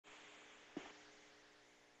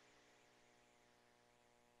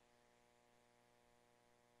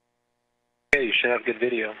Okay, you should have good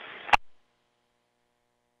video.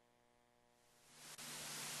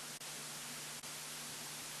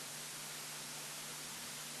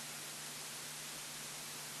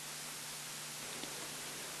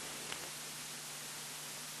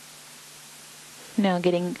 Now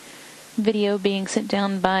getting video being sent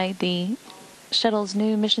down by the shuttle's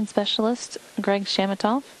new mission specialist, Greg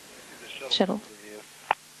Shamatov. Shuttle.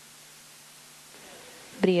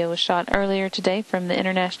 Video was shot earlier today from the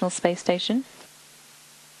International Space Station.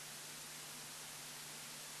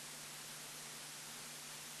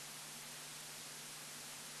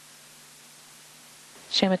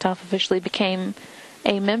 Shamatov officially became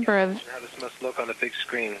a member of... How this must look on the big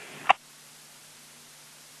screen.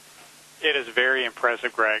 It is very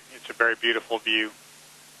impressive, Greg. It's a very beautiful view.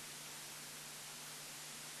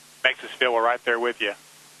 Makes us feel we're right there with you.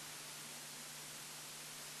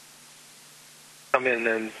 Come in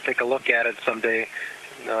and take a look at it someday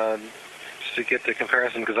just to get the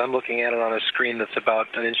comparison, because I'm looking at it on a screen that's about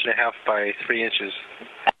 1.5 inches by 3 inches.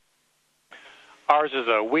 Ours is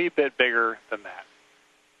a wee bit bigger than that.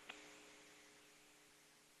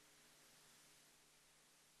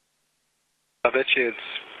 I bet you it's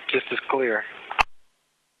just as clear.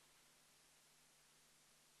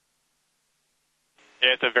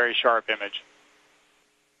 It's a very sharp image.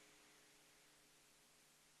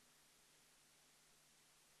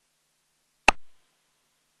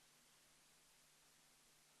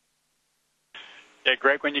 Yeah,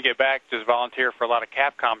 Greg, when you get back, just volunteer for a lot of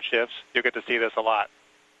Capcom shifts. You'll get to see this a lot.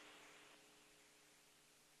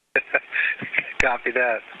 Copy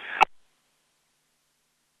that.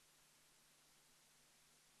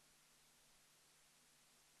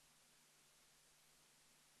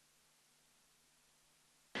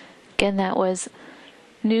 Again, that was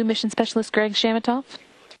new mission specialist Greg Shamatov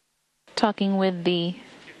talking with the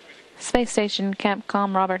space station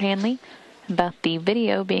Capcom Robert Hanley about the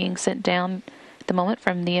video being sent down at the moment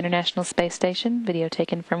from the International Space Station, video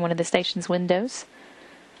taken from one of the station's windows.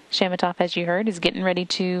 Shamatov, as you heard, is getting ready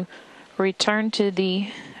to return to the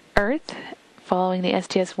Earth following the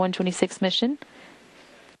sts-126 mission.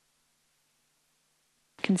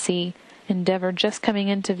 You can see Endeavour just coming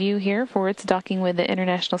into view here for its docking with the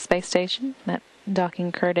International Space Station. That docking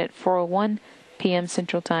occurred at 4:01 p.m.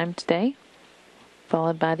 Central Time today,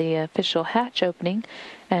 followed by the official hatch opening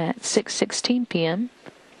at 6:16 p.m.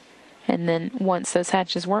 And then once those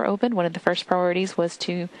hatches were opened, one of the first priorities was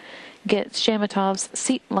to get Shamatov's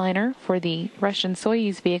seat liner for the Russian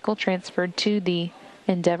Soyuz vehicle transferred to the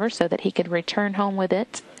Endeavour so that he could return home with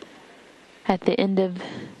it at the end of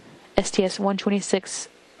sts-126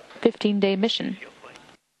 15-day mission.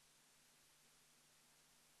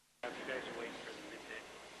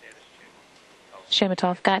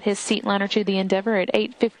 Shamatov got his seat liner to the Endeavour at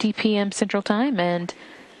 8:50 p.m. Central Time, and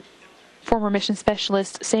former mission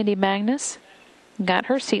specialist Sandy Magnus got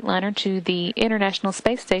her seat liner to the International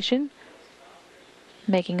Space Station,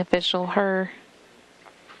 making official her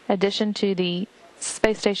addition to the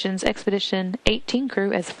space station's Expedition 18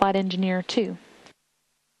 crew as Flight Engineer 2.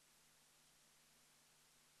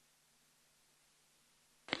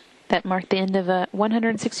 That marked the end of a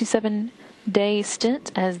 167-day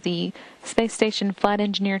stint as the Space Station Flight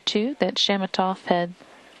Engineer 2 that Shamatov had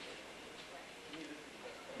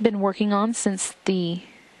been working on since the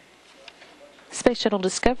Space Shuttle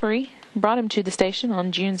Discovery brought him to the station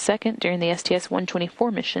on June 2nd during the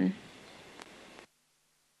sts-124 mission.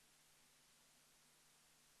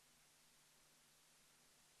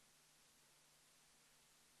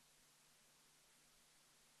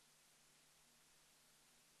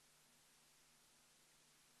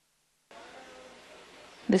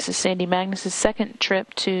 This is Sandy Magnus's second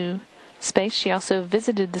trip to space. She also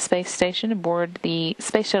visited the space station aboard the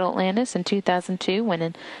Space Shuttle Atlantis in 2002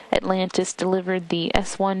 when Atlantis delivered the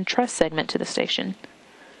S1 truss segment to the station.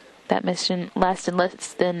 That mission lasted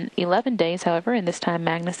less than 11 days, however, and this time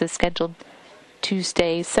Magnus is scheduled to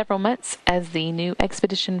stay several months as the new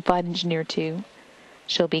Expedition Flight Engineer 2.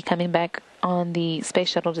 She'll be coming back on the Space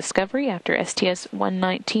Shuttle Discovery after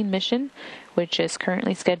STS-119 mission, which is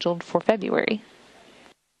currently scheduled for February.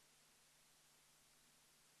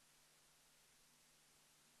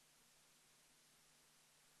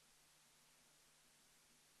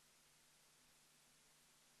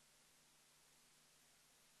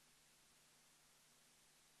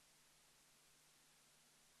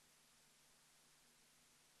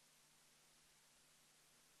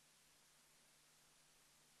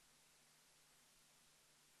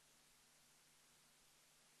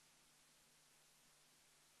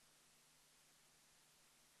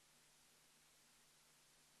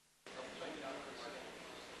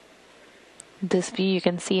 This view, you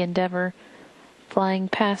can see Endeavour flying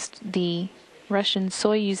past the Russian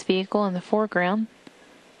Soyuz vehicle in the foreground.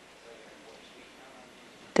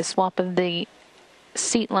 The swap of the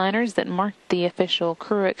seat liners that marked the official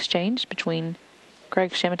crew exchange between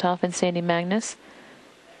Greg Shamatov and Sandy Magnus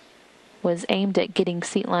was aimed at getting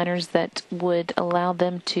seat liners that would allow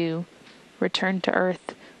them to return to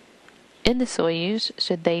Earth in the Soyuz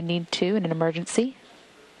should they need to in an emergency.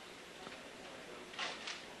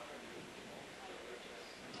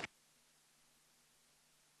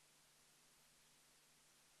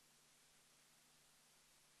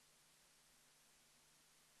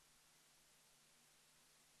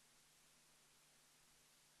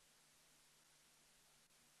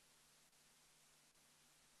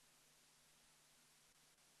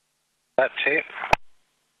 That tape.